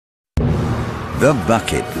The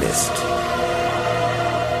bucket list.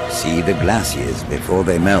 See the glaciers before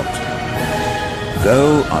they melt.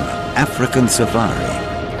 Go on an African safari.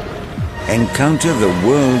 Encounter the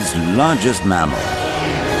world's largest mammal.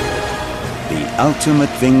 The ultimate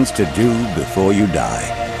things to do before you die.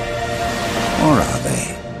 Or are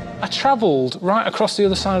they? I travelled right across the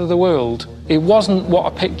other side of the world. It wasn't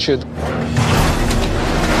what I pictured.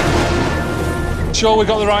 Sure we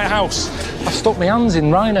got the right house? I stuck my hands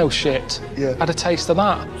in rhino shit. Yeah. Had a taste of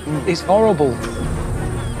that. It's horrible.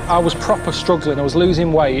 I was proper struggling. I was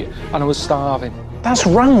losing weight and I was starving. That's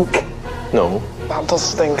rank. No. That does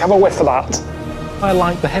stink. Have a whiff of that. I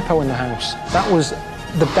liked the hippo in the house. That was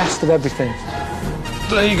the best of everything.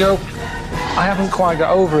 There you go. I haven't quite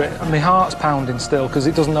got over it, and my heart's pounding still because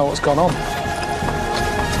it doesn't know what's gone on.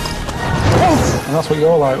 And that's what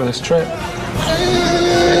you're like with this trip.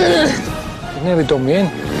 You've nearly done me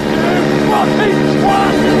in.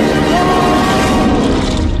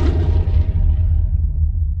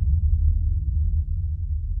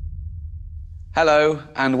 Hello,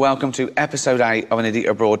 and welcome to episode 8 of An Idiot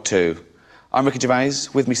Abroad 2. I'm Ricky Gervais,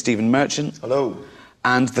 with me Stephen Merchant. Hello.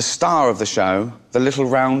 And the star of the show, the little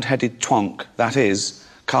round-headed twonk, that is,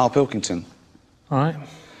 Karl Pilkington. All right.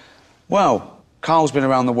 Well, Karl's been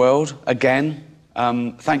around the world, again.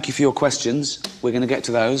 Thank you for your questions. We're going to get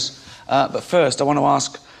to those. But first, I want to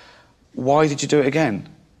ask, why did you do it again?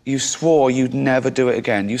 You swore you'd never do it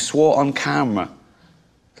again. You swore on camera.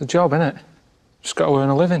 It's a job, innit? Just got to earn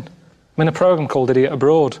a living. I'm in a programme called Idiot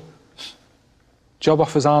Abroad. Job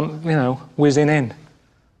offers aren't, you know, whizzing in.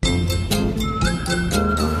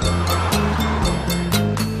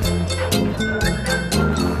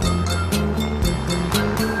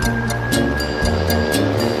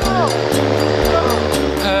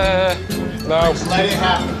 No. Just let it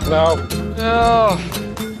happen. No. Oh.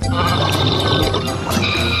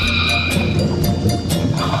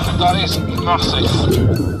 That is massive.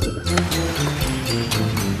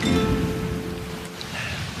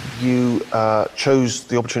 You chose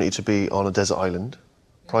the opportunity to be on a desert island,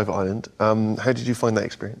 private island. How did you find that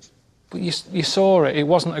experience? But you saw it. It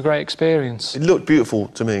wasn't a great experience. It looked beautiful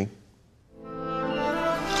to me.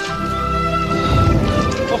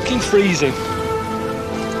 Fucking freezing.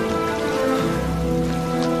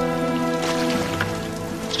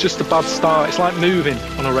 It's just a bad start. It's like moving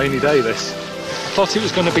on a rainy day, this. I thought it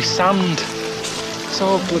was going to be sand. It's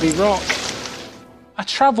all bloody rock. I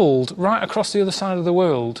travelled right across the other side of the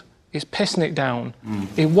world. It's pissing it down.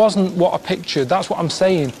 It wasn't what I pictured. That's what I'm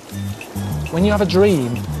saying. When you have a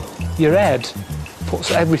dream, your head puts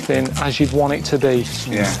everything as you'd want it to be.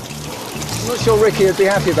 Yeah. I'm not sure Ricky would be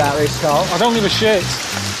happy about this, Karl. I don't give a shit.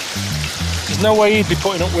 There's no way he'd be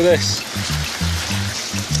putting up with this.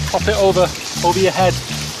 Pop it over your head.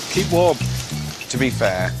 Keep warm. To be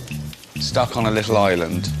fair, stuck on a little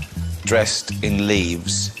island, dressed in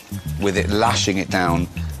leaves, with it lashing it down,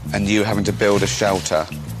 and you having to build a shelter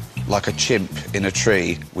like a chimp in a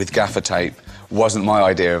tree with gaffer tape wasn't my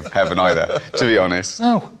idea of heaven either, to be honest.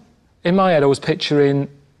 No. In my head, I was picturing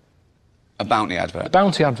A bounty advert. a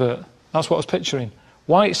bounty advert. That's what I was picturing.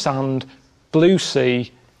 White sand, blue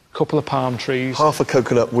sea, couple of palm trees. Half a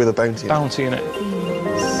coconut with a bounty. Bounty in it.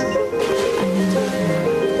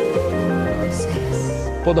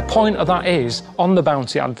 But the point of that is, on the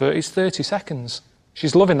bounty advert, it's 30 seconds.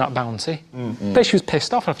 She's loving that bounty. Bet she was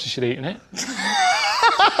pissed off after she'd eaten it.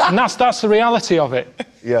 And that's the reality of it.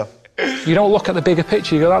 Yeah. You don't look at the bigger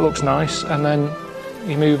picture, you go, that looks nice, and then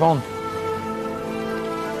you move on.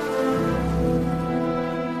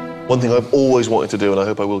 One thing I've always wanted to do, and I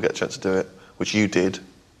hope I will get a chance to do it, which you did,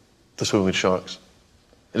 to swim with sharks.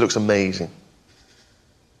 It looks amazing.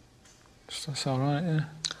 That's all right, yeah.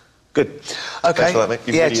 Good. Okay. Thanks for that, mate.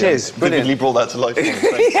 You've Yeah, really, cheers. Brilliant. vividly brought that to life.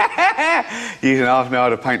 Yeah! You didn't ask me how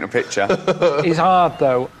to paint a picture. It's hard,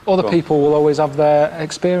 though. Other people will always have their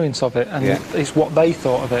experience of it, and Yeah. it's what they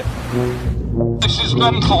thought of it. This is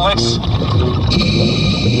mental, this.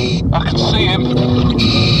 I can see him.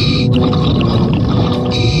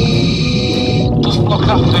 Doesn't look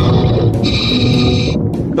happy.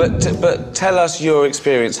 But tell us your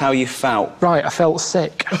experience, how you felt. Right, I felt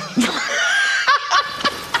sick.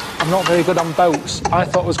 I'm not very good on boats. I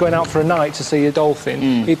thought I was going out for a night to see a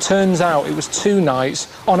dolphin. It turns out it was 2 nights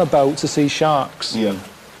on a boat to see sharks. Yeah.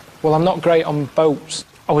 Well, I'm not great on boats.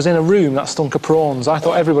 I was in a room that stunk of prawns. I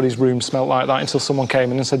thought everybody's room smelt like that until someone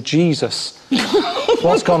came in and said, Jesus,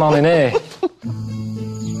 what's gone on in here?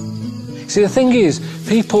 See, the thing is,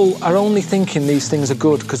 people are only thinking these things are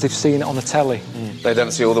good because they've seen it on the telly. They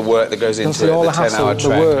don't see all the work that goes into see it, all the the hassle, 10-hour the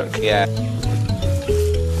trek. work. Yeah.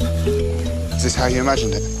 Is this how you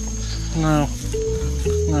imagined it? No,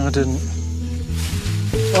 I didn't.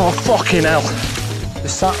 Oh, fucking hell. They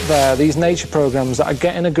sat there, these nature programmes that are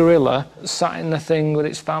getting a gorilla, sat in the thing with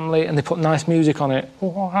its family, and they put nice music on it.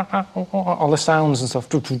 All the sounds and stuff.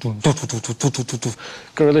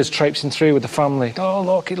 Gorillas traipsing through with the family. Oh,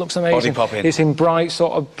 look, it looks amazing. Body popping. It's in bright,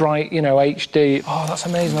 sort of bright, you know, HD. Oh, that's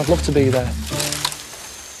amazing. I'd love to be there.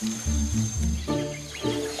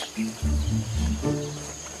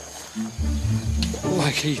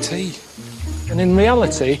 Like E.T. And in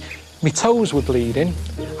reality, my toes were bleeding,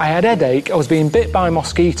 I had a headache, I was being bit by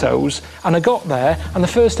mosquitoes, and I got there, and the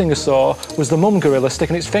first thing I saw was the mum gorilla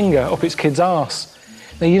sticking its finger up its kid's arse.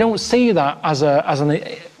 Now, you don't see that as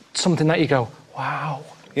something that you go, wow.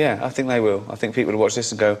 Yeah, I think they will. I think people will watch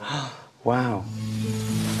this and go, oh, wow.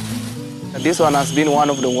 This one has been one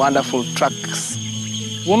of the wonderful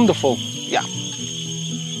tracks. Wonderful. Yeah.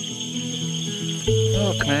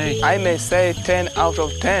 Fuck me. I may say 10 out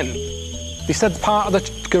of 10. They said part of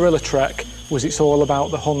the gorilla trek was it's all about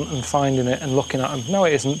the hunt and finding it and looking at them. No,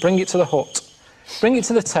 it isn't. Bring it to the hut. Bring it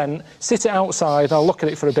to the tent, sit it outside, I'll look at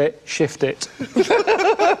it for a bit, shift it.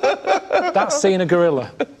 That's seeing a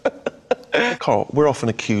gorilla. Karl, we're often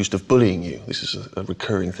accused of bullying you. This is a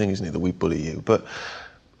recurring thing, isn't it, that we bully you? But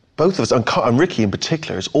both of us, and Ricky in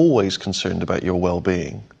particular, is always concerned about your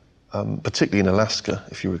well-being, particularly in Alaska,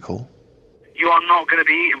 if you recall. You are not going to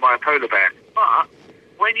be eaten by a polar bear. But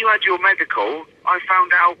when you had your medical, I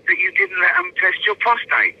found out that you didn't let them test your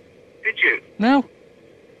prostate. Did you? No.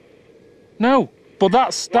 No. But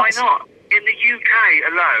that's... Why not? In the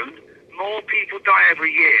UK alone, more people die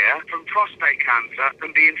every year from prostate cancer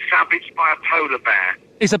than being savaged by a polar bear.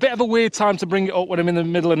 It's a bit of a weird time to bring it up when I'm in the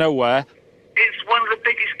middle of nowhere. It's one of the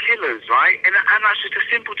biggest killers, right? And that's just a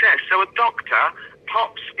simple test. So a doctor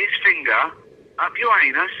pops his finger up your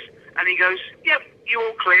anus and he goes, yep, you're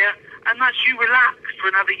all clear. And that's you relaxed for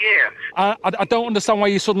another year. I don't understand why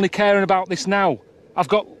you're suddenly caring about this now. I've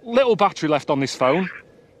got little battery left on this phone.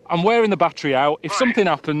 I'm wearing the battery out. If something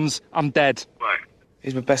happens, I'm dead. Right.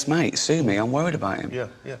 He's my best mate. Sue me. I'm worried about him. Yeah,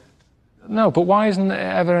 yeah. No, but why isn't there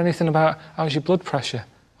ever anything about how's your blood pressure?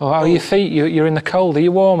 Or how are your feet? You're in the cold. Are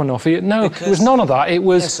you warm enough? No, it was none of that. It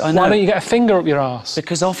was, yes, I know. Why don't you get a finger up your arse?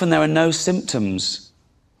 Because often there are no symptoms.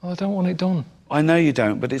 Well, I don't want it done. I know you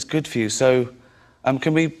don't, but it's good for you. So,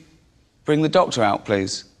 can we bring the doctor out,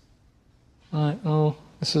 please? Right, oh,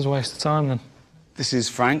 this is a waste of time then. This is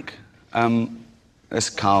Frank. This is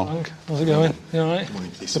Karl. Frank, how's it going? You all right?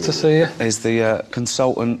 Good to see you. He's the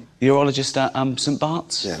consultant urologist at St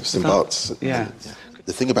Bart's. Yeah, St Bart's. Yeah.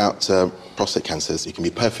 The thing about prostate cancer is you can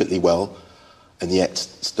be perfectly well and yet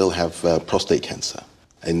still have prostate cancer.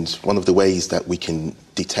 And one of the ways that we can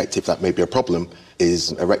detect if that may be a problem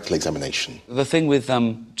is a rectal examination. The thing with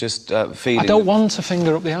just feeding... I don't want a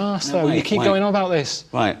finger up the arse, No, though. wait, You keep wait. going on about this.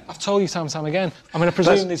 Right. I've told you time and time again. I mean, I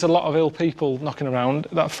presume there's a lot of ill people knocking around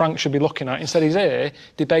that Frank should be looking at. Instead, he's here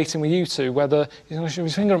debating with you two whether he's going to shove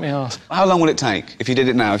his finger up my arse. How long will it take if you did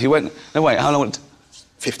it now? If you went... No, wait, how long would it...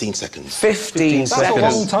 15 seconds. 15 That's seconds. a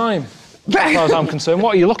long time, as far as I'm concerned.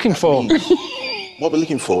 What are you looking for? What we're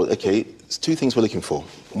looking for, OK, there's two things we're looking for.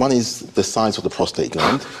 One is the size of the prostate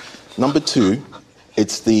gland. Number two,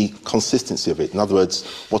 it's the consistency of it. In other words,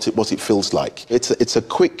 what it feels like. It's a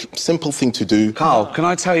quick, simple thing to do. Carl, can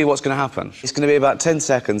I tell you what's going to happen? It's going to be about 10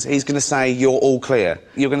 seconds. He's going to say, you're all clear.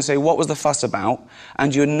 You're going to say, what was the fuss about?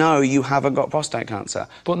 And you know you haven't got prostate cancer.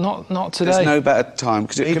 But not today. There's no better time.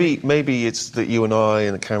 Maybe it's that you and I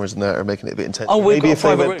and the cameras and that are making it a bit intense. Oh, we've maybe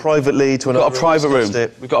got if they went privately to another We've got a private room. test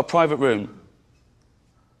it. We've got a private room.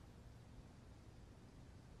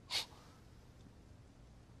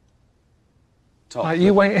 Top. Right,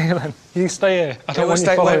 you wait here then. You stay here. I don't want you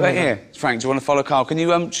following wait me. here. Frank, do you want to follow Carl? Can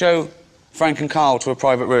you show Frank and Carl to a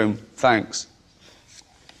private room? Thanks.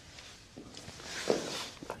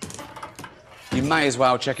 You may as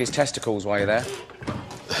well check his testicles while you're there.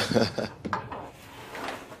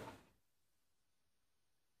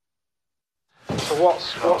 So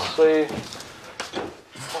what's the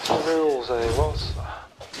rules here?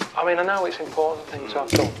 I mean, I know it's an important thing to have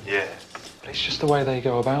done. Yeah. But it's just the way they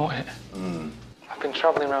go about it. I've been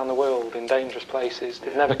travelling around the world in dangerous places.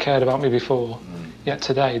 They've never cared about me before. Yet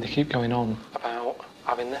today they keep going on about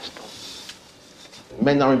having this done.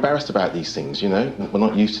 Men are embarrassed about these things, you know. We're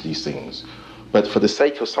not used to these things. But for the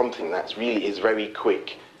sake of something that really is very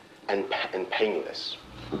quick and painless,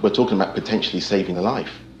 we're talking about potentially saving a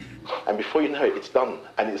life. And before you know it, it's done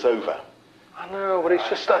and it's over. I know, but it's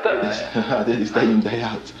just... It's day in, day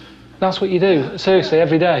out. That's what you do? Seriously,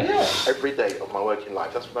 every day? Yeah, every day of my working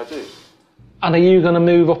life, that's what I do. And are you going to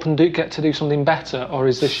move up and get to do something better, or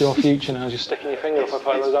is this your future now, just sticking your finger up a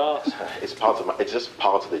fella's arse? It's just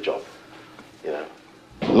part of the job, you know.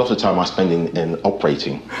 A lot of the time I spend in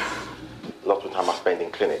operating. A lot of the time I spend in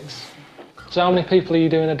clinics. So how many people are you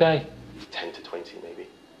doing a day? 10 to 20 maybe.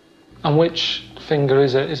 And which finger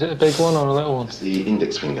is it? Is it a big one or a little one? It's the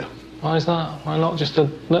index finger. Why is that? Why not just a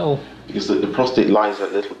little? Because the prostate lies a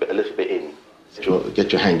little bit in. If you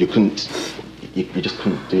get your hand, you just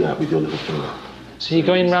couldn't do that with your little finger. So you're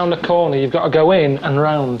going round a corner, you've got to go in and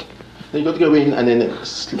round. Then you've got to go in and then a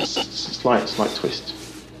slight twist.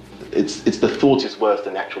 It's the thought is worse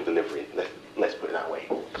than the actual delivery. Let's put it that way.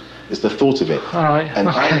 It's the thought of it. All right. And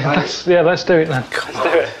okay. Let's do it then. Let's do it.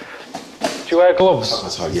 Do you wear gloves?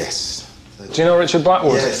 That's right. Yes. Do you know Richard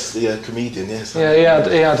Blackwood? Yes, the comedian. Yes. Yeah,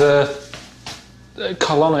 he had a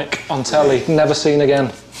colonic on telly. Never seen again. I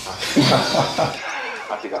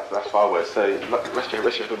think that's far worse. So rest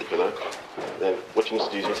your pillow. Then what you need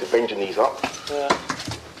to do is you need to bend your knees up. Yeah.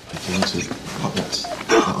 You need to pop that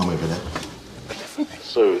arm over there.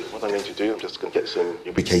 So what I'm going to do, I'm just going to get some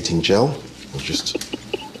lubricating gel.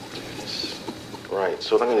 Right.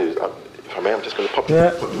 So what I'm going to do is, if I may, I'm just going to pop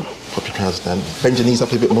your trousers down. Bend your knees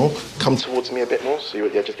up a bit more. Come towards me a bit more. So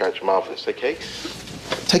you're just going to marvellous. Okay.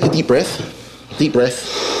 Take a deep breath. Deep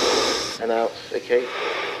breath. And out. Okay.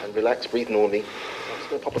 And relax. Breathe normally. I'm just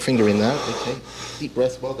going to pop a finger in now. Okay. Deep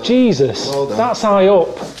breath. Well done. Jesus. Well done. That's high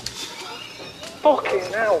up. Fucking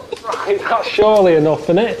hell. Right, that's surely enough,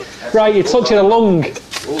 isn't it? Right, you're touching a lung.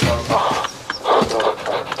 Well done.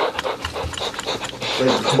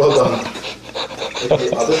 Well done.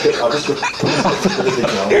 Okay, I'll just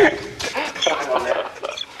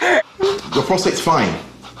Your prostate's fine.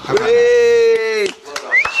 Hey!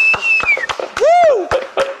 Woo!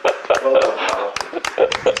 Well done.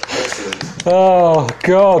 Excellent. Oh,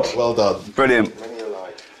 God. Well done. Brilliant.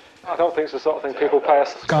 I don't think it's the sort of thing people pay a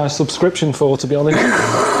subscription for, to be honest.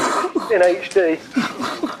 In HD.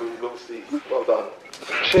 We'll see. Well done.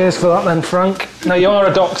 Cheers for that then, Frank. Now, you're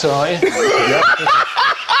a doctor, aren't you? Yep.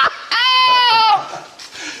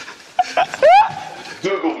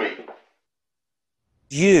 Google me.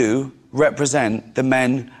 You represent the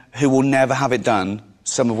men who will never have it done,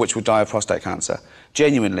 some of which will die of prostate cancer.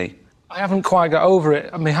 Genuinely. I haven't quite got over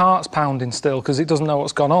it. My heart's pounding still because it doesn't know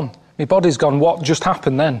what's gone on. My body's gone, what just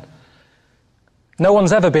happened then? No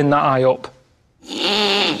one's ever been that high up.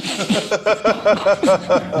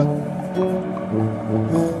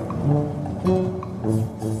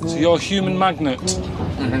 So you're a human magnet?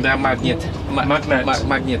 Да, магнит.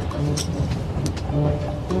 Магнит.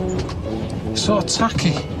 It's sort of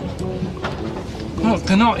tacky. Look,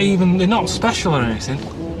 they're not special or anything.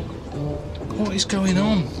 What is going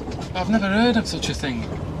on? I've never heard of such a thing.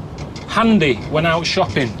 Handy when out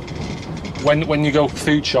shopping. When you go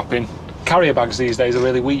food shopping. Carrier bags these days are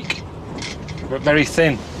really weak. Very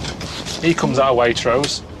thin. He comes out of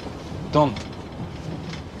Waitrose. Done.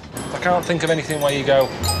 I can't think of anything where you go,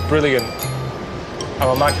 brilliant,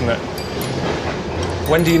 I'm a magnet.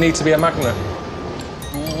 When do you need to be a magnet?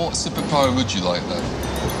 Well, what superpower would you like then?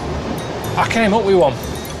 I came up with one.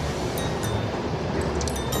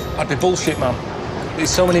 I'd be bullshit man. There's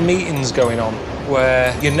so many meetings going on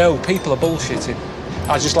where you know people are bullshitting.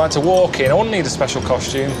 I'd just like to walk in, I wouldn't need a special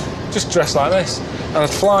costume, just dress like this. And I'd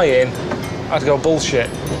fly in, I'd go bullshit.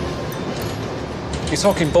 You're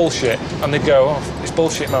talking bullshit, and they'd go, oh, it's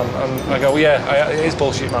bullshit, man. And I go, yeah, it is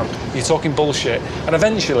bullshit, man. You're talking bullshit. And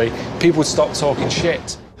eventually, people would stop talking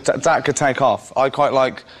shit. That could take off. I quite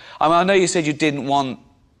like... I know you said you didn't want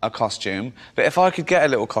a costume, but if I could get a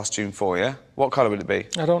little costume for you, what colour would it be?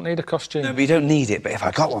 I don't need a costume. No, but you don't need it, but if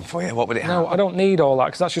I got one for you, what would it have? No, I don't need all that,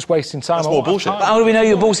 because that's just wasting time. That's more bullshit. How do we know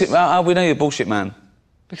you're bullshit? How do we know you're bullshit, man?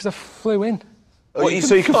 Because I flew in.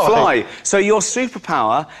 So you can fly. So your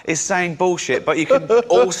superpower is saying bullshit, but you can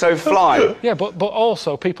also fly. Yeah, but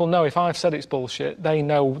also people know if I've said it's bullshit, they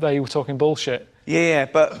know they were talking bullshit. Yeah,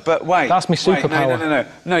 but wait. That's my superpower. Wait,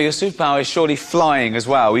 no. Your superpower is surely flying as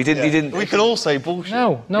well. You didn't. We can all say bullshit.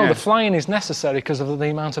 No, the flying is necessary because of the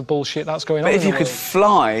amount of bullshit that's going on. But if you could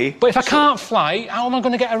fly. But if I can't fly, how am I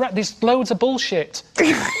going to get around? There's loads of bullshit.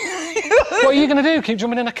 What are you going to do? Keep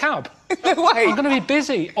jumping in a cab? No way. I'm going to be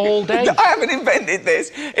busy all day. I haven't invented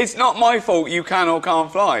this. It's not my fault you can or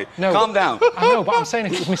can't fly. No, calm down. I know, but I'm saying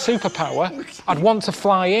if it was my superpower, I'd want to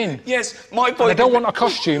fly in. Yes, my point. And I don't want a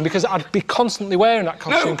costume because I'd be constantly wearing that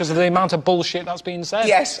costume because of the amount of bullshit that's being said.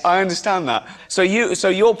 Yes, I understand that. So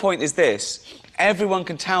your point is this: everyone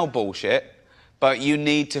can tell bullshit, but you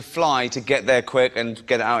need to fly to get there quick and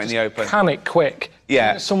get it out in the open. Panic quick.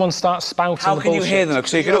 Yeah. Someone starts spouting How the can bullshit. you hear them?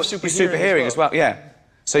 So you can be super hearing as well. Yeah.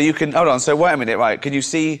 So you can hold on. So wait a minute, right? Can you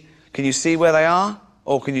see where they are,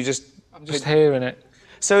 or can you just? I'm just hearing it.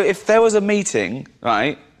 So if there was a meeting,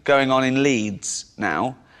 right, going on in Leeds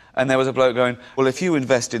now, and there was a bloke going, well, if you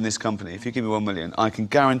invest in this company, if you give me 1 million, I can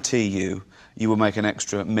guarantee you will make an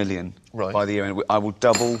extra $1 million by the year end. I will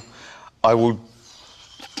double double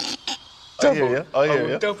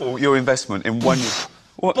your investment in 1 year.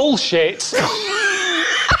 What? Bullshit!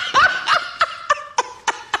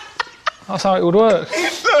 That's how it would work.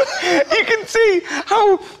 You can see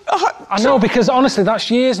how... I know, because honestly, that's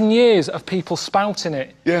years and years of people spouting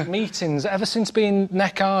it. Yeah. Meetings, ever since being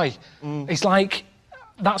neck-high. It's like,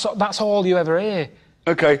 that's all you ever hear.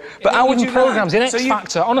 OK, but how would you programmes in X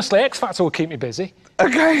Factor. Honestly, X Factor will keep me busy.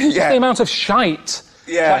 OK, Just the amount of shite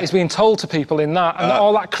that is being told to people in that, and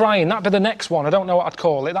all that crying, that'd be the next one. I don't know what I'd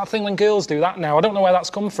call it. That thing when girls do that now, I don't know where that's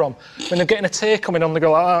come from. When they're getting a tear coming on, they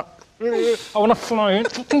go like that. I want to fly.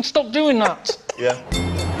 Fucking stop doing that. Yeah.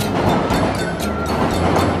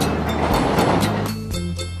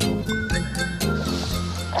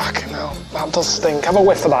 Fucking hell, that does stink. Have a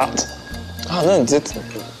whiff of that. Oh, no, it's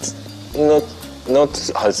not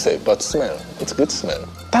how to say, but smell. It's a good smell.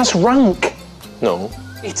 That's rank. No.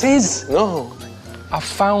 It is. No. I've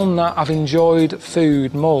found that I've enjoyed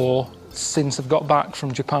food more since I've got back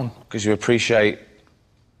from Japan. Because you appreciate...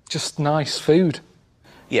 Just nice food.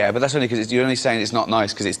 Yeah, but that's only because you're only saying it's not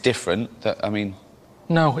nice because it's different. That, I mean...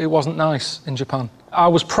 No, it wasn't nice in Japan. I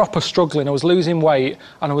was proper struggling. I was losing weight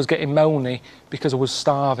and I was getting moany because I was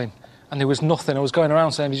starving. And there was nothing. I was going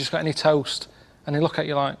around saying, have you just got any toast? And they look at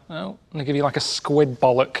you like, no. And they give you like a squid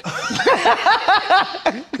bollock.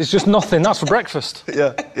 There's just nothing. That's for breakfast.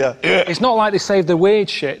 Yeah. It's not like they save the weird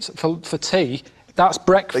shit for tea. That's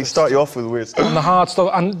breakfast. They start you off with weird stuff. And the hard stuff.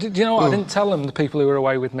 And do you know what? I didn't tell them, the people who were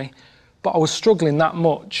away with me, but I was struggling that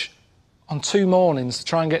much on 2 mornings to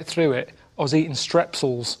try and get through it. I was eating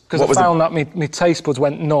strepsils because I found that my taste buds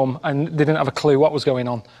went numb and they didn't have a clue what was going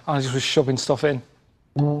on. And I just was shoving stuff in.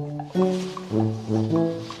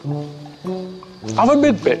 Have a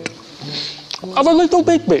big bit. Have a little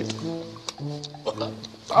big bit.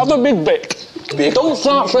 Have a big bit. Don't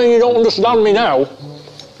start saying you don't understand me now.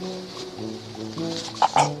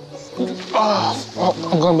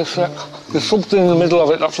 I'm going to be sick. There's something in the middle of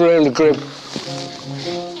it that's really grim.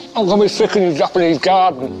 I'm going to be sick in your Japanese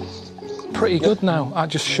garden. Pretty good now at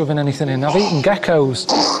just shoving anything in. I've eaten geckos.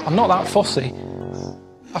 I'm not that fussy.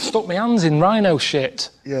 I've stuck my hands in rhino shit.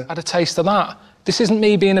 Yeah. Had a taste of that. This isn't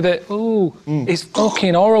me being a bit, it's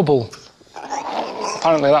fucking horrible.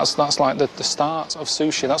 Apparently that's like the start of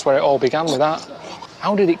sushi. That's where it all began with that.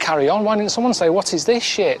 How did it carry on? Why didn't someone say, what is this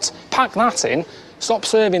shit? Pack that in, stop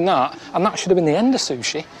serving that, and that should have been the end of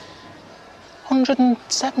sushi.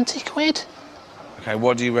 170 quid. OK,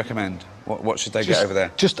 what do you recommend? What should they get over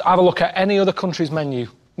there? Just have a look at any other country's menu.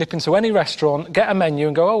 Nip into any restaurant, get a menu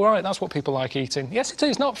and go, oh, right, that's what people like eating. Yes, it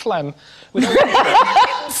is, not phlegm. We don't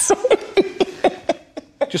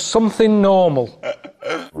just something normal.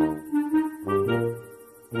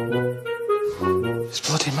 It's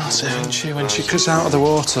bloody massive, isn't she, when she comes out of the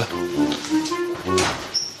water?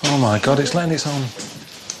 Oh, my God, it's letting its own...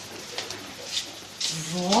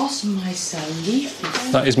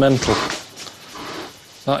 That is mental.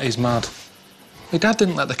 That is mad. My dad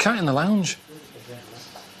didn't let the cat in the lounge.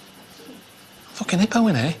 Fucking hippo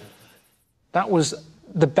in here. That was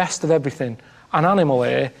the best of everything. An animal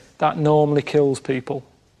here that normally kills people,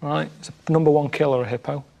 right? It's a #1 killer, a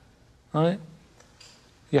hippo, right?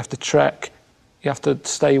 You have to trek, you have to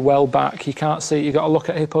stay well back, you can't see, you've got to look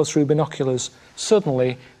at hippos through binoculars.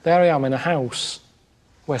 Suddenly, there I am in a house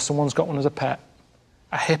where someone's got one as a pet.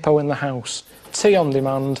 A hippo in the house. Tea on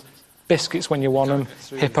demand, biscuits when you want them,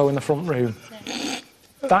 hippo in the front room.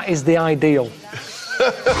 That is the ideal.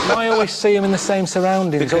 I always see them in the same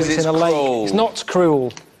surroundings, Because it's in a lake. It's not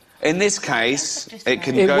cruel. In this case, it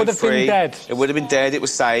can It go would have free. been dead. It would have been dead, it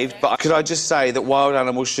was saved. But could I just say that wild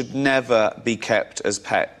animals should never be kept as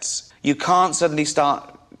pets? You can't suddenly start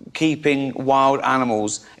keeping wild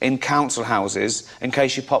animals in council houses in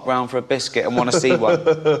case you pop round for a biscuit and want to see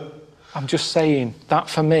one. I'm just saying, that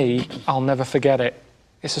for me, I'll never forget it.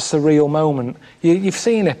 It's a surreal moment. You've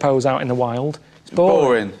seen hippos out in the wild. It's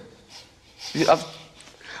boring.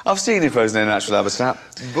 I've seen hippos in their natural habitat.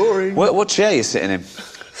 Boring. What chair are you sitting in?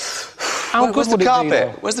 Where's the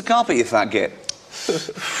carpet? Where's the carpet, you fat git?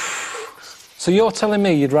 So you're telling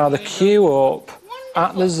me you'd rather queue up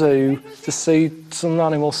at the zoo to see some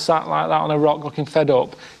animal sat like that on a rock looking fed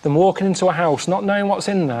up than walking into a house not knowing what's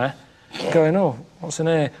in there, going, oh, what's in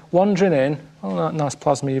here? Wandering in, oh, that nice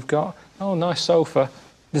plasma you've got. Oh, nice sofa.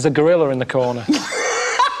 There's a gorilla in the corner.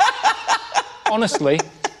 Honestly,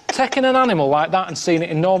 taking an animal like that and seeing it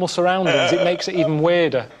in normal surroundings, it makes it even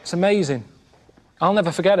weirder. It's amazing. I'll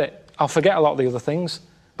never forget it. I'll forget a lot of the other things.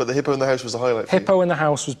 But the hippo in the house was the highlight for Hippo in the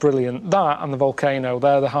house was brilliant. That and the volcano,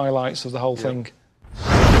 they're the highlights of the whole thing.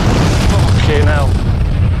 Fucking hell.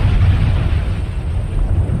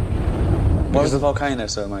 Why was the volcano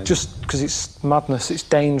so amazing? Just because it's madness, it's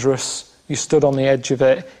dangerous. You stood on the edge of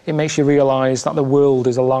it. It makes you realise that the world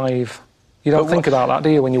is alive. You don't think about that, do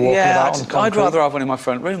you, when you're walking about on concrete? I'd rather have one in my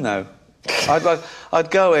front room, though. I'd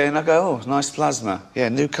go in, I'd go, oh, nice plasma. Yeah,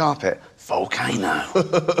 new carpet. Volcano.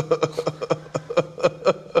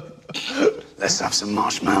 Let's have some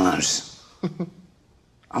marshmallows.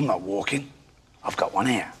 I'm not walking. I've got one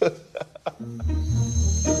here. He's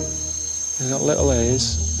got little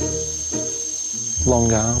ears,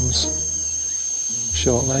 long arms,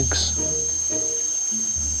 short legs.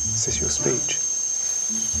 Is this your speech?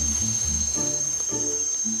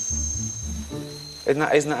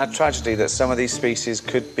 Isn't that a tragedy that some of these species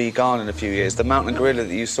could be gone in a few years? The mountain gorilla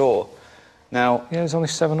that you saw, now... Yeah, there's only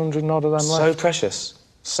 700 odd of them left. So precious.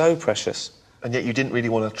 So precious. And yet you didn't really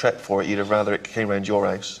want to trek for it, you'd have rather it came round your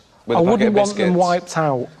house. I wouldn't want them wiped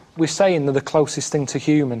out. We're saying they're the closest thing to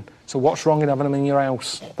human, so what's wrong in having them in your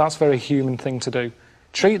house? That's a very human thing to do.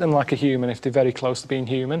 Treat them like a human if they're very close to being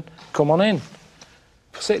human. Come on in.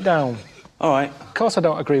 Sit down. All right. Of course I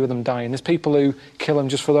don't agree with them dying. There's people who kill them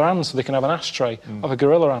just for their hands so they can have an ashtray of a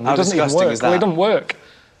gorilla hand. How it doesn't even disgusting work. is that? Well, it doesn't work.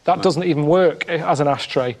 That doesn't even work as an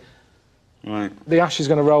ashtray. Right. The ash is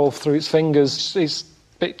going to roll through its fingers. It's a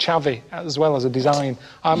bit chavvy as well as a design.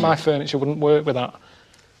 My furniture wouldn't work with that.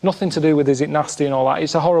 Nothing to do with is it nasty and all that.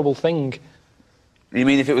 It's a horrible thing. You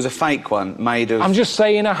mean if it was a fake one made of... I'm just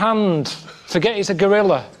saying a hand. Forget it's a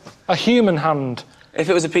gorilla. A human hand. If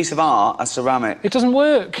it was a piece of art, a ceramic... It doesn't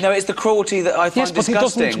work. No, it's the cruelty that I find disgusting. But it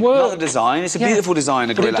doesn't work. Not the design. It's a beautiful design,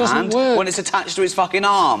 a gorilla hand, work. when it's attached to its fucking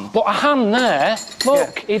arm. But a hand there,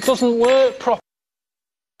 look, it doesn't work properly.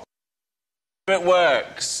 It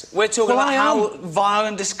works. We're talking about how vile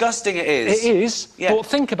and disgusting it is. It is, but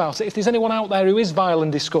think about it. If there's anyone out there who is vile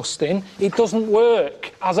and disgusting, it doesn't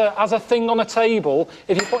work. As a thing on a table,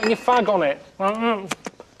 if you're putting your fag on it,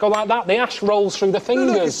 go like that, the ash rolls through the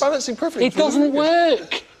fingers. No, it's balancing perfectly. It doesn't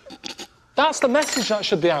work. That's the message that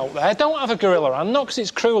should be out there. Don't have a gorilla hand, not because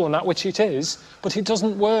it's cruel and that, which it is, but it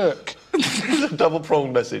doesn't work. It's a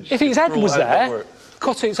double-pronged message. If its head was there,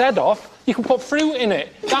 cut its head off, you can put fruit in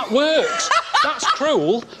it. That works. That's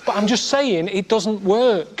cruel, but I'm just saying it doesn't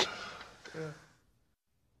work.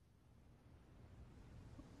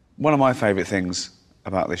 One of my favourite things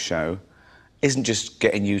about this show isn't just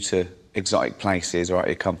getting you to exotic places or out of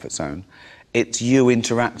your comfort zone. It's you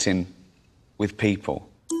interacting with people.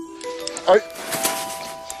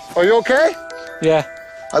 Are you okay? Yeah.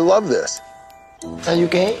 I love this. Are you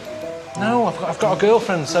gay? No, I've got a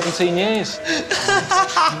girlfriend, 17 years.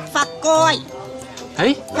 Fuck boy.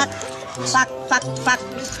 Hey? Fuck.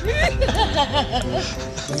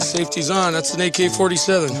 Safety's on. That's an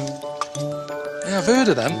AK-47. Yeah, I've heard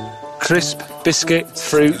of them. Crisp, biscuit,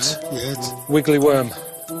 fruit, wiggly worm.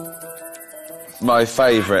 My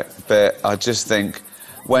favourite bit, I just think,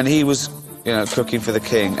 when he was, you know, cooking for the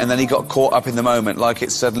king, and then he got caught up in the moment, like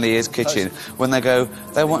it's suddenly his kitchen, when they go,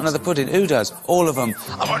 they want another pudding. Who does? All of them.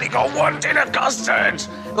 I've only got one tin of custard.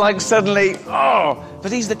 Like suddenly, oh,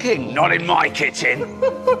 but he's the king, not in my kitchen.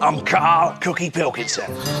 I'm Karl Pilkington.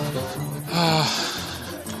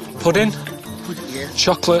 Pudding,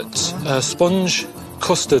 chocolate, sponge,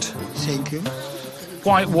 custard. Thank you.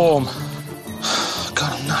 White warm.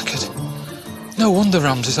 God, I'm knackered. No wonder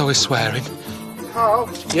Rams is always swearing. Karl?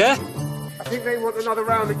 Yeah? I think they want another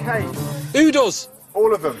round of cake. Who does?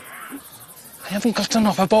 All of them. I haven't got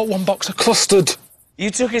enough. I bought one box of custard. You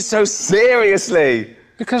took it so seriously.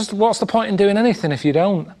 Because what's the point in doing anything if you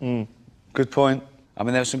don't? Good point. I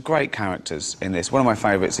mean, there are some great characters in this. One of my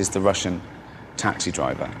favourites is the Russian taxi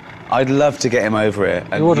driver. I'd love to get him over here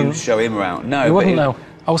and you show him around. No, you wouldn't know.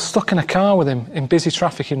 I was stuck in a car with him in busy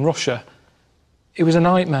traffic in Russia. It was a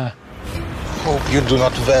nightmare. Hope you do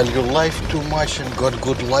not value life too much and got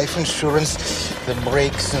good life insurance. The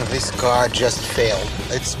brakes in this car just failed.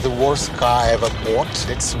 It's the worst car I ever bought.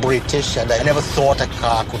 It's British, and I never thought a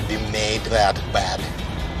car could be made that bad.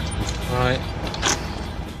 Right.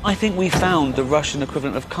 I think we found the Russian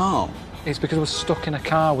equivalent of Karl. It's because I was stuck in a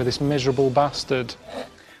car with this miserable bastard.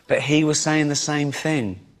 But he was saying the same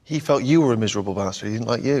thing. He felt you were a miserable bastard. He didn't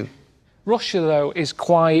like you. Russia, though, is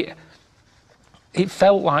quite... It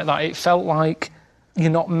felt like that. It felt like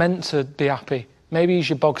you're not meant to be happy. Maybe he's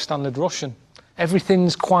your bog-standard Russian.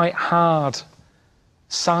 Everything's quite hard.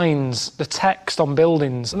 Signs, the text on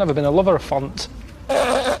buildings. I've never been a lover of font.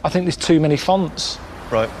 I think there's too many fonts.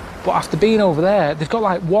 Right. But after being over there, they've got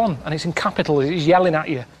like one, and it's in capital, it's yelling at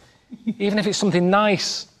you. Even if it's something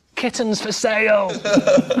nice, kittens for sale.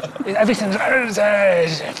 Everything's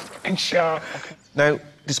in sharp. Now,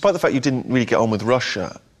 despite the fact you didn't really get on with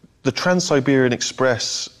Russia, the Trans-Siberian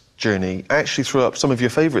Express journey actually threw up some of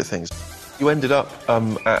your favourite things. You ended up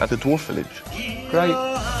at the dwarf village. Great.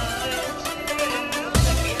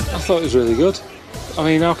 I thought it was really good. I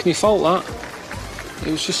mean, how can you fault that?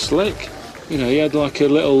 It was just slick. You know, you had like a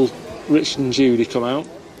little Rich and Judy come out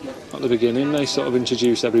at the beginning. They sort of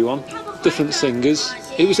introduced everyone. Different singers.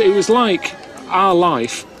 It was like our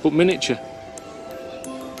life, but miniature.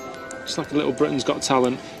 It's like a little Britain's Got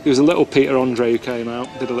Talent. There was a little Peter Andre who came out,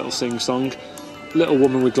 did a little sing-song. Little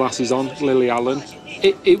woman with glasses on, Lily Allen.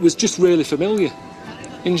 It was just really familiar.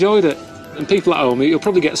 Enjoyed it. And people at home, you'll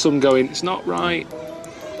probably get some going, it's not right.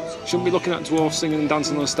 Shouldn't be looking at dwarfs singing and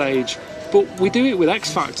dancing on stage. But we do it with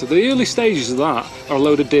X Factor. The early stages of that are a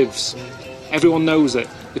load of divs. Everyone knows it.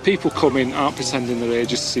 The people coming aren't pretending they're here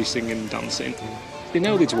just to see singing and dancing. They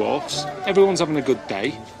know they're dwarfs. Everyone's having a good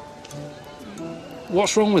day.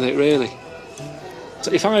 What's wrong with it, really?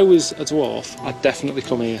 So if I was a dwarf, I'd definitely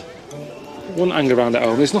come here. Wouldn't hang around at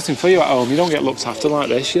home. There's nothing for you at home. You don't get looked after like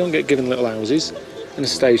this. You don't get given little houses and a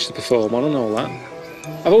stage to perform on and all that.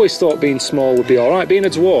 I've always thought being small would be all right. Being a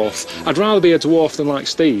dwarf, I'd rather be a dwarf than like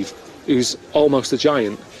Steve, who's almost a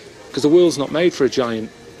giant, because the world's not made for a giant.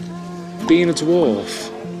 Being a dwarf,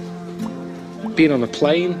 being on a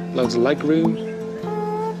plane, loads of leg room,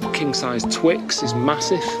 king-size Twix is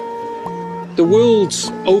massive. The world's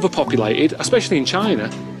overpopulated, especially in China,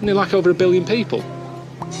 and they're like over 1 billion people.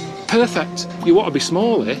 Perfect. You want to be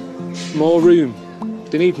smaller, more room.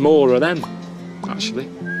 They need more of them, actually.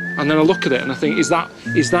 And then I look at it and I think, is that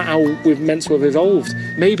how we're meant to have evolved?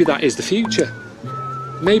 Maybe that is the future.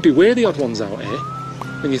 Maybe we're the odd ones out here,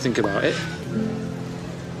 when you think about it.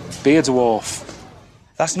 Be a dwarf.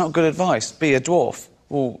 That's not good advice. Be a dwarf.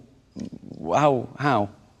 Well, how?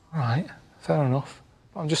 Right, fair enough.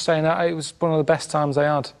 I'm just saying that it was one of the best times I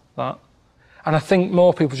had, that. And I think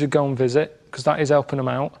more people should go and visit, because that is helping them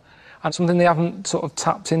out. And something they haven't sort of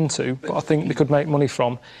tapped into, but I think they could make money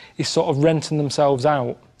from, is sort of renting themselves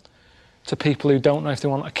out to people who don't know if they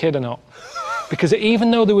want a kid or not. Because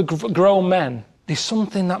even though they were grown men, there's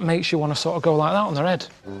something that makes you want to sort of go like that on their head.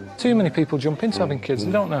 Too many people jump into having kids,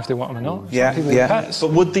 they don't know if they want them or not. It's like people with pets.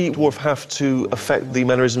 But would the dwarf have to affect the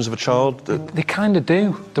mannerisms of a child? They kind of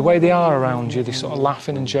do. The way they are around you, they're sort of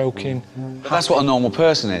laughing and joking. But that's what a normal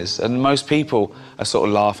person is, and most people are sort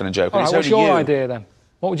of laughing and joking. All right, what's your idea then?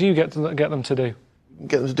 What would you get them to do?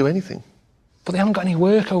 Get them to do anything. But they haven't got any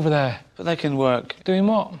work over there. But they can work. Doing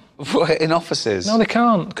what? In offices. No, they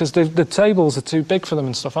can't, because the tables are too big for them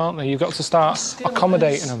and stuff, aren't they? You've got to start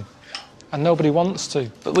accommodating them. And nobody wants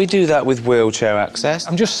to. But we do that with wheelchair access.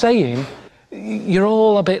 I'm just saying, you're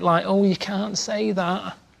all a bit like, oh, you can't say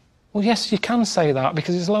that. Well, yes, you can say that,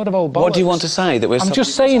 because it's a load of old bollocks. What do you want to say? That I'm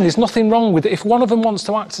just saying there's nothing wrong with it. If one of them wants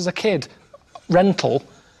to act as a kid, rental,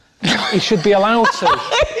 he should be allowed to.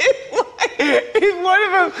 If one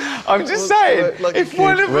of them, I'm just saying, like if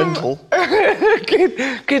one of them... rental.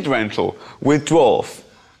 kid rental with dwarf.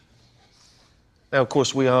 Now, of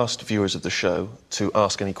course, we asked viewers of the show to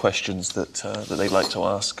ask any questions that they'd like to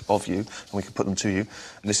ask of you, and we can put them to you.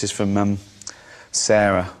 And this is from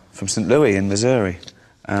Sarah from St. Louis in Missouri.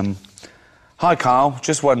 Hi, Carl.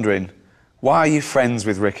 Just wondering, why are you friends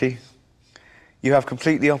with Ricky? You have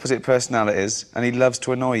completely opposite personalities, and he loves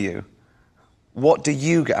to annoy you. What do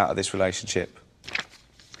you get out of this relationship?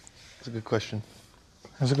 That's a good question.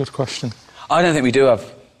 That's a good question. I don't think we do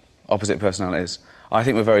have opposite personalities. I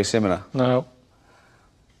think we're very similar. No.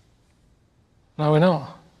 No, we're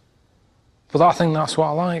not. But I think that's what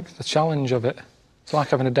I like, the challenge of it. It's like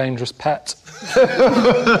having a dangerous pet.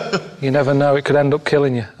 You never know, it could end up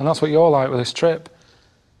killing you. And that's what you're like with this trip.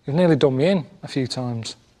 You've nearly done me in a few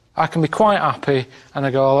times. I can be quite happy, and I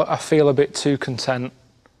go, I feel a bit too content.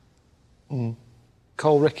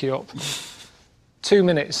 Call Ricky up. 2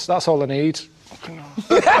 minutes, that's all I need.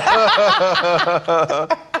 Wish I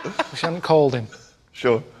hadn't called him.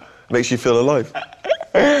 Sure. Makes you feel alive.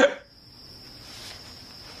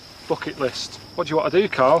 Bucket list. What do you want to do,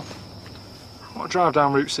 Carl? I want to drive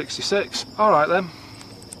down Route 66. All right, then.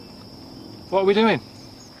 What are we doing?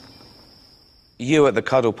 You at the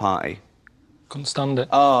cuddle party. Couldn't stand it.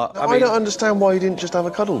 I don't understand why you didn't just have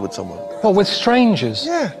a cuddle with someone. Well, with strangers?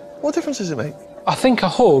 Yeah. What difference does it make? I think a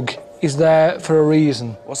hug is there for a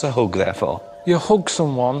reason. What's a hug there for? You hug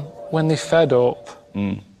someone when they're fed up.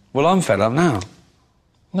 Well, I'm fed up now.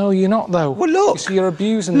 No, you're not, though. Well, look. So you're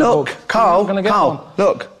abusing look, the hug. Carl,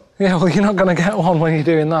 look. Yeah, well, you're not going to get one when you're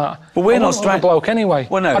doing that. But we're not straight bloke anyway.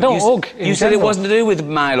 Well, no, I don't hug. You said it wasn't to do with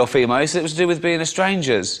male or female. You said it was to do with being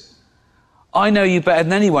strangers. I know you better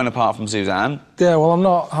than anyone apart from Suzanne. Yeah, well,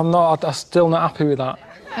 I'm still not happy with that.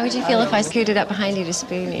 How would you feel if I scooted up behind you to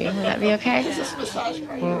spoon you? Would that be okay?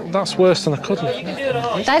 Well, that's worse than a cuddle.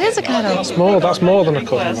 That is a cuddle. That's more than a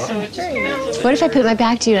cuddle. What if I put my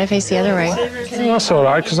back to you and I face the other way? Well, that's all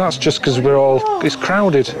right, because that's just because it's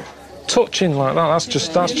crowded. Touching like that, that's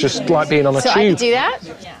just like being on a tube. So I could do that?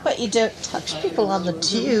 But you don't touch people on the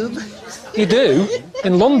tube. You do.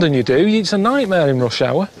 In London you do. It's a nightmare in rush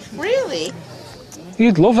hour. Really?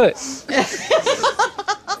 You'd love it.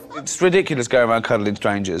 It's ridiculous going around cuddling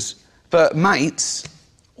strangers. But mates...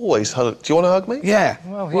 Always hug. Do you want to hug me? Yeah.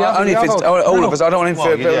 Well, only if it's all of us. I don't want him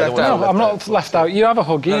to feel left out. No, I'm not left out. You have a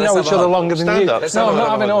hug. You know each other longer than you. No, I'm not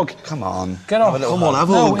having a hug. Come on. Get off. Come on, have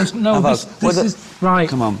a hug. No, this is... Right.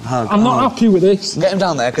 Come on, hug. I'm not happy with this. Get him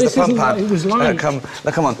down there, because the pump pad... It was like... Come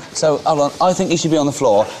on. So, hold on. I think you should be on the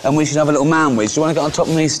floor, and we should have a little man-wedge. Do you want to get on top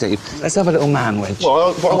of me, Steve? Let's have a little man-wedge.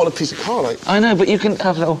 Well, I want a piece of Karl, like... I know, but you can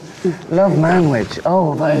have a little... Love man-wedge.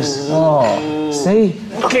 Oh, that is... Oh. See?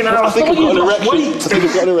 Okay, now I think I've got an erection. I think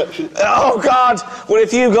I've got an erection. Oh, God! Well,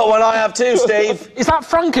 if you've got one, I have too, Steve. Is that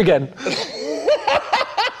Frank again?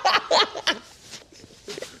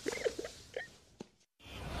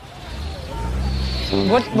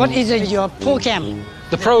 What is your program?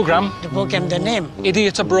 The programme? The program, the name?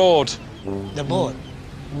 Idiot Abroad. The board?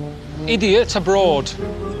 Idiot Abroad.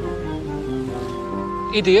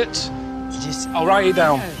 Idiot. I'll write it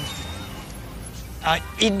down.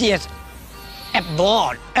 Idiot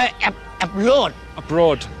abroad. Abroad.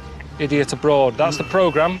 Abroad. Idiot Abroad. That's the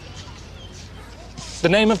programme. The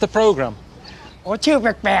name of the programme. โอ้ชื่อแ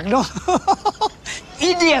ปลกๆเนอะ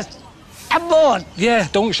Idiot abroad. Yeah,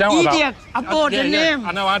 don't shout about it. Idiot abroad, the name.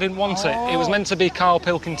 I know, I didn't want it. It was meant to be Karl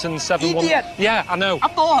Pilkington's 7-1. Idiot. Yeah, I know.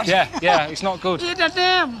 Abroad. Yeah, it's not good. Idiot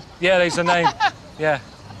name. Yeah, there's a name. Yeah.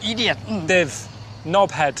 Idiot. Div.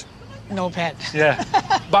 Knobhead. No pad. Yeah.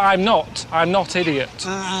 But I'm not idiot.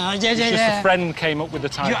 Yeah. It's just a friend came up with the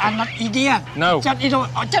title. You are not idiot. No.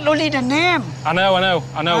 Just only the name. I know,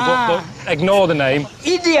 but ignore the name.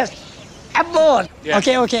 Idiot abroad. Yeah.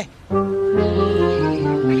 Okay.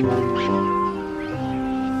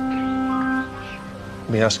 Let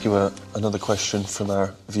me ask you another question from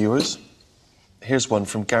our viewers. Here's one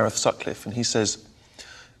from Gareth Sutcliffe, and he says,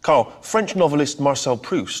 Karl, French novelist Marcel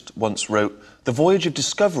Proust once wrote, "The voyage of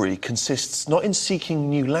discovery consists not in seeking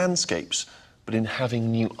new landscapes, but in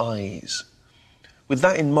having new eyes." With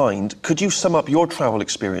that in mind, could you sum up your travel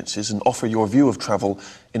experiences and offer your view of travel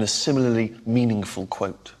in a similarly meaningful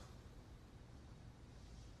quote?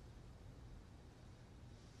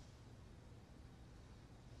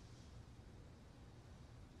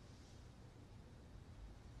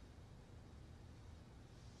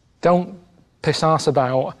 Don't piss arse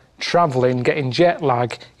about travelling, getting jet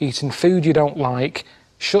lag, eating food you don't like.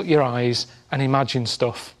 Shut your eyes and imagine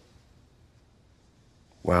stuff.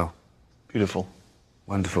 Wow. Beautiful.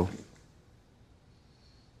 Wonderful.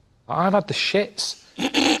 I've had the shits.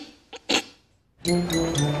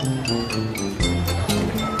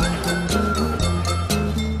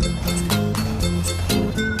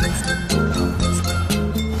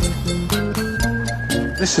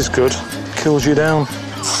 This is good. Cools you down.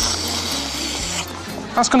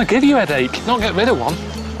 That's going to give you a headache, not get rid of one.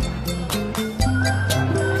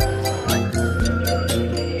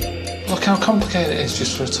 Look how complicated it is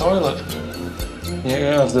just for a toilet. You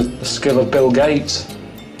have the skill of Bill Gates.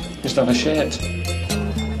 Just have a shit.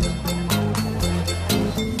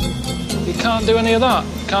 You can't do any of that.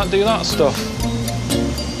 Can't do that stuff.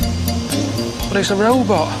 But it's a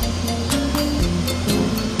robot.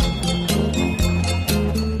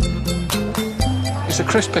 It's a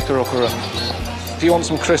crisp picker-upper. If you want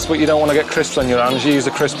some crisps but you don't want to get crisps on your hands, you use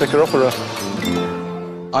a crisp picker-upper.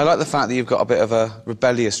 I like the fact that you've got a bit of a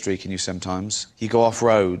rebellious streak in you sometimes. You go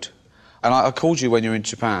off-road. And I called you when you were in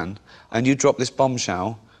Japan, and you dropped this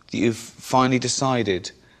bombshell that you've finally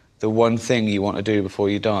decided the one thing you want to do before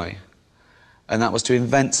you die. And that was to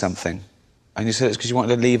invent something. And you said it's because you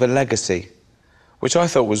wanted to leave a legacy, which I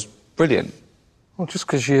thought was brilliant. Well, just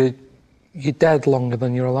because you're dead longer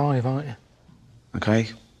than you're alive, aren't you? OK.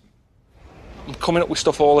 I'm coming up with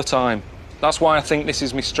stuff all the time. That's why I think this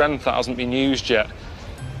is my strength that hasn't been used yet.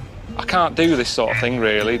 I can't do this sort of thing,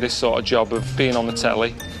 really, this sort of job of being on the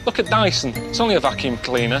telly. Look at Dyson. It's only a vacuum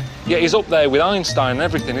cleaner, yet he's up there with Einstein and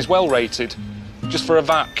everything. He's well rated, just for a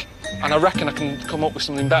vac. And I reckon I can come up with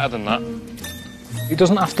something better than that. It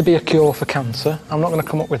doesn't have to be a cure for cancer. I'm not going to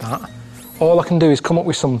come up with that. All I can do is come up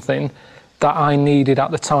with something that I needed at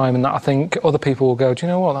the time and that I think other people will go, do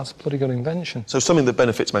you know what, that's a bloody good invention. So something that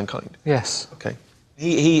benefits mankind? Yes. OK.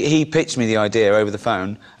 He pitched me the idea over the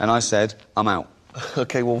phone, and I said, I'm out.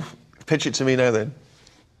 OK, well, Pitch it to me now, then.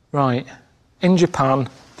 Right. In Japan,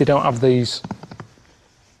 they don't have these.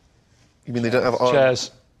 You mean they don't have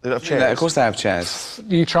chairs? They don't have chairs? Yeah, of course they have chairs.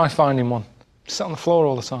 You try finding one. You sit on the floor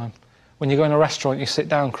all the time. When you go in a restaurant, you sit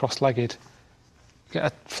down cross-legged. You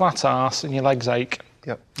get a flat arse and your legs ache.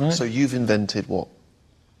 Yep. Right? So you've invented what?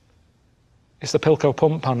 It's the Pilko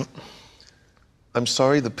pump pant. I'm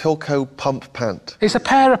sorry, the Pilko pump pant. It's a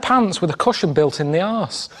pair of pants with a cushion built in the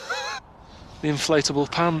arse. The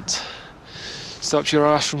inflatable pant stops your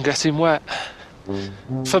arse from getting wet.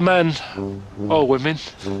 For men or women.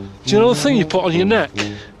 Do you know the thing you put on your neck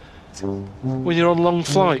when you're on long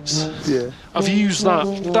flights? Yeah. I've used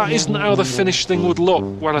that. That isn't how the finished thing would look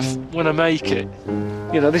when I make it.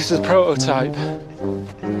 You know, this is a prototype.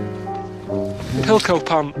 Pilko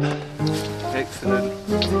pant. Excellent.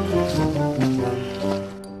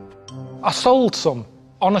 I sold some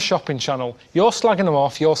on a shopping channel. You're slagging them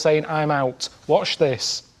off, you're saying I'm out. Watch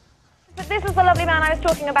this. But this is the lovely man I was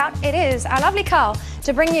talking about. It is our lovely Karl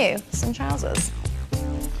to bring you some trousers.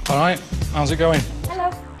 All right, how's it going?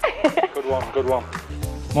 Hello. Good one, good one.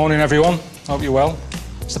 Morning, everyone. Hope you're well.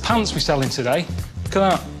 It's the pants we're selling today. Look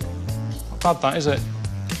at that. Not bad, that, is it?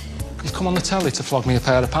 You've come on the telly to flog me a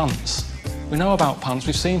pair of pants. We know about pants.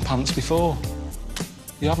 We've seen pants before.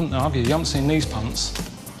 You haven't, have you? You haven't seen these pants.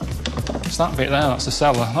 It's that bit there, that's the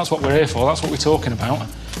seller. That's what we're here for, that's what we're talking about.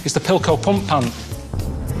 It's the Pilko pump pant.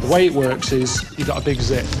 The way it works is you've got a big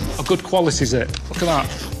zip, a good quality zip. Look at that.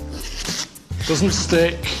 Doesn't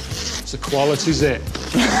stick, it's a quality zip.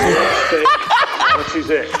 Doesn't stick, quality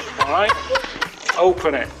zip, all right?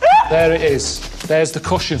 Open it. There it is. There's the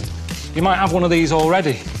cushion. You might have one of these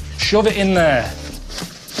already. Shove it in there.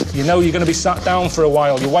 You know you're going to be sat down for a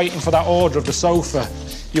while. You're waiting for that order of the sofa.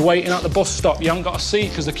 You're waiting at the bus stop. You haven't got a seat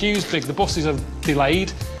because the queue's big. The buses are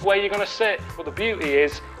delayed. Where you're going to sit? Well, the beauty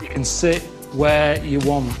is you can sit where you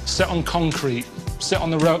want. Sit on concrete. Sit on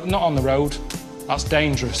the road. Not on the road. That's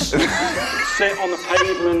dangerous. Sit on the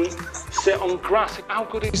pavement. Sit on grass. How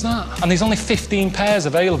good is that? And there's only 15 pairs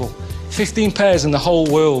available. 15 pairs in the whole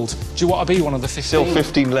world. Do you want to be one of the 15? Still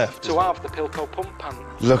 15 left. To have the Pilko pump pant.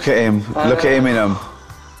 Look at him. Look at him in them.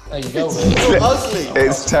 There you go.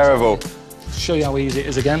 It's terrible. Show you how easy it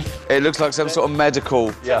is again. It looks like some sort of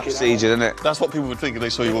medical procedure, doesn't it? That's what people would think if they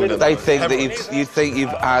saw you walking down. They think that you think you've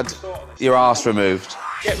had your arse removed.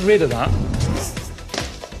 Get rid of that.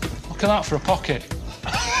 Look at that for a pocket.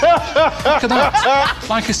 Look at that.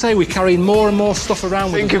 Like I say, we're carrying more and more stuff around.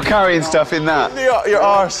 Think of carrying stuff in that. Your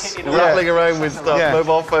arse rattling around with stuff,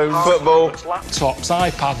 mobile phones, football, laptops,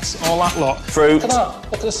 iPads, all that lot. Fruit. Look at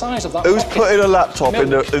that. Look at the size of that. Who's pocket. putting a laptop in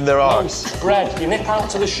their arse? Loaf, bread. You nip out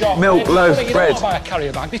to the shop. Milk, loaf, you bread. don't buy a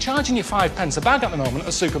carrier bag. They're charging you 5 pence a bag at the moment at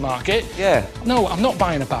the supermarket. Yeah. No, I'm not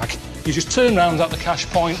buying a bag. You just turn round at the cash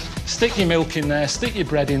point, stick your milk in there, stick your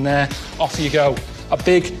bread in there, off you go. A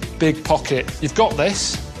big, big pocket. You've got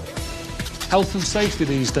this. Health and safety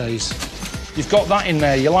these days. You've got that in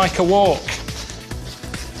there, you like a walk.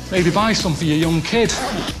 Maybe buy some for your young kid.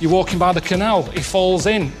 You're walking by the canal, he falls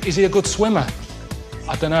in. Is he a good swimmer?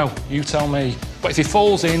 I don't know, you tell me. But if he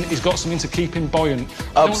falls in, he's got something to keep him buoyant.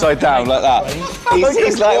 Upside down, like that.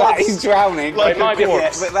 He's like that, he's drowning. Like it might be a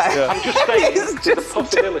corpse. I'm just saying, there's a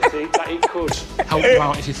possibility that it could help you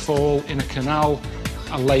out if you fall in a canal,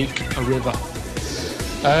 a lake, a river.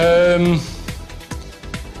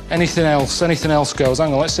 Anything else? Anything else goes?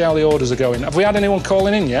 Hang on, let's see how the orders are going. Have we had anyone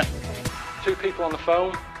calling in yet? 2 people on the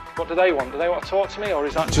phone. What do they want? Do they want to talk to me, or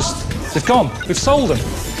is that just... They've gone. We've sold them.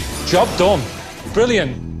 Job done.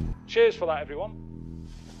 Brilliant. Cheers for that, everyone.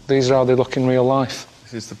 These are how they look in real life.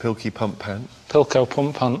 This is the Pilky pump pant. Pilko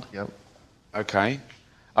pump pant. Yep. OK.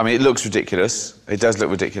 I mean, it looks ridiculous. It does look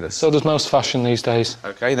ridiculous. So does most fashion these days.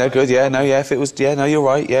 OK, no, good, yeah, no, yeah, if it was... Yeah, no, you're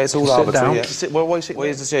right, yeah, it's all arbitrary. Yeah. Sit, why sit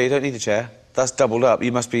Where's the chair? You don't need a chair. That's doubled up.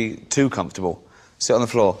 You must be too comfortable. Sit on the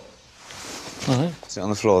floor. Sit on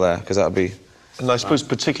the floor there, because that would be... And I suppose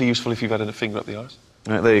particularly useful if you've had a finger up the arse.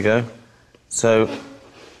 Right, there you go. So...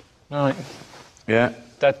 Right. Yeah.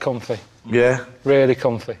 Dead comfy. Yeah. Really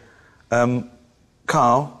comfy.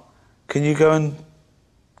 Karl, can you go and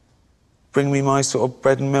bring me my sort of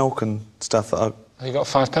bread and milk and stuff that I... Have you got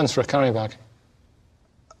 5 pence for a carry bag?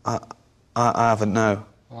 I haven't, no.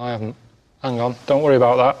 Well, I haven't. Hang on, don't worry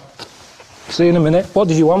about that. See you in a minute. What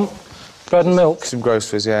did you want? Bread and milk? Some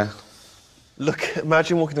groceries, yeah. Look,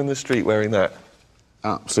 imagine walking down the street wearing that.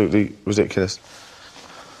 Absolutely ridiculous.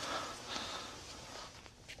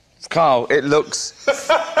 Karl, it looks...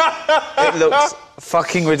 it looks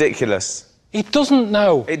fucking ridiculous. He doesn't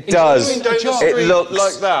know. It does. It looks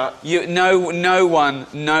like that.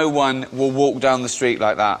 No one will walk down the street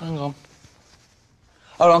like that. Hang on.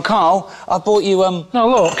 Hold on, Carl. I bought you,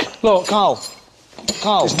 No, look. Carl.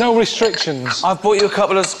 There's no restrictions. I've bought you a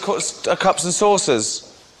couple of cups and saucers.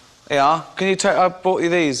 Yeah. Can you take... I bought you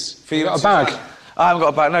these for you. Got a bag? I haven't got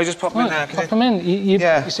a bag. No, just pop them in there. Pop them in.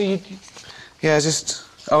 Yeah. You see, Yeah, just...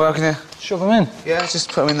 Oh, well, can you... Shove them in. Yeah, just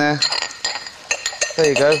put them in there. There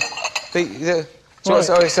you go. They're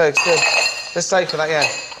safe for that, yeah.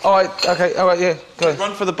 All right, OK, all right, yeah, go on.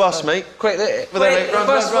 Run for the bus, mate. Quick,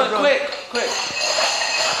 Run. quick.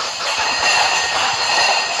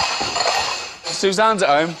 Suzanne's at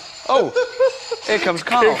home. Oh, here comes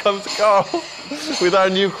Carl. Here comes Carl with our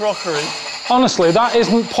new crockery. Honestly, that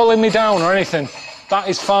isn't pulling me down or anything. That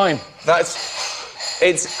is fine.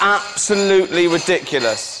 It's absolutely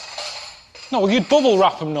ridiculous. No, well, you'd bubble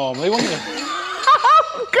wrap them normally, wouldn't you?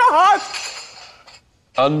 Oh, God!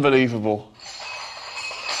 Unbelievable.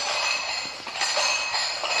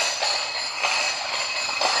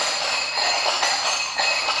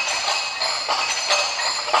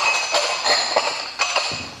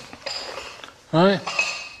 Right.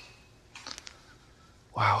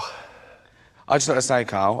 Wow. I just like to say,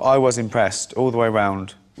 Carl, I was impressed all the way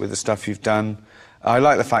round with the stuff you've done. I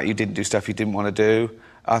like the fact you didn't do stuff you didn't want to do.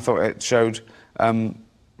 I thought it showed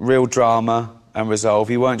real drama and resolve.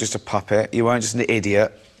 You weren't just a puppet. You weren't just an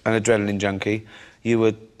idiot, an adrenaline junkie. You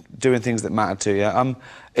were doing things that mattered to you.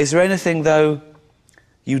 Is there anything, though,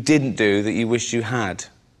 you didn't do that you wish you had?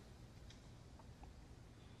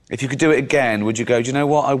 If you could do it again, would you go, do you know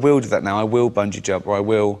what, I will do that now, I will bungee jump, or I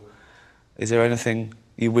will... Is there anything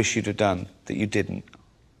you wish you'd have done that you didn't?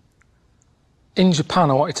 In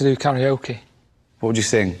Japan, I wanted to do karaoke. What would you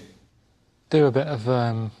sing? Do a bit of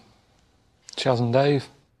Chaz and Dave.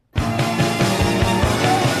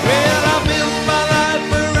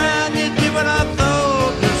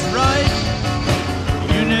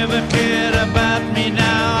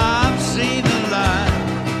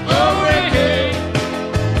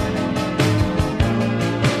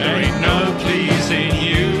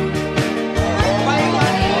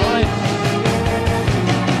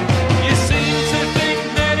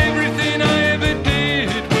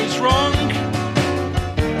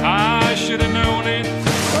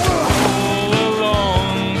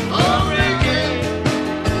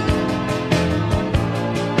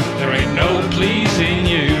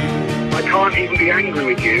 Angry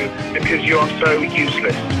with you because you are so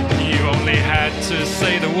useless. You only had to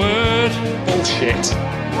say the word bullshit,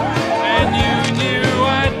 and you knew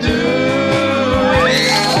I'd do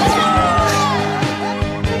it.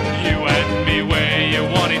 You had me where you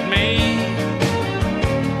wanted me,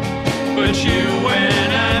 but you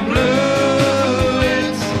went and blew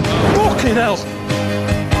it. Fucking hell!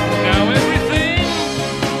 Now everything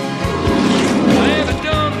I ever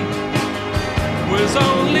done was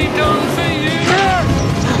only done for you.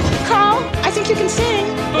 I think you can sing.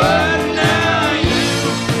 But now you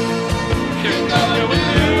can go and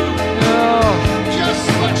do just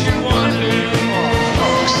what you want to do.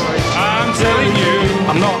 I'm telling you,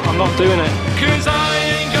 I'm not doing it. 'Cause I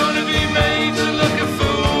ain't gonna be made to look a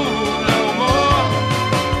fool no more.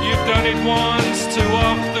 You've done it once too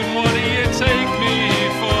often. What do you take me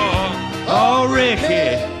for? Oh,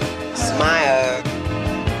 Ricky. Smile.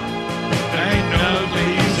 Ain't no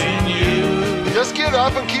pleasing you. Just get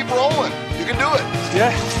up and keep rolling. You can do it.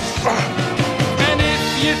 Yeah. And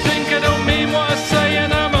if you think I don't mean what I say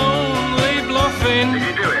and I'm only bluffing, Did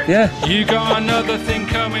you do it? Yeah. you got another thing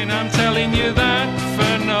coming, I'm telling you that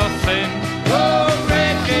for nothing. Oh,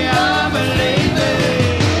 Ricky, I'm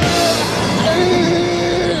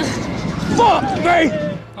Fuck me!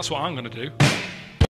 That's what I'm gonna do.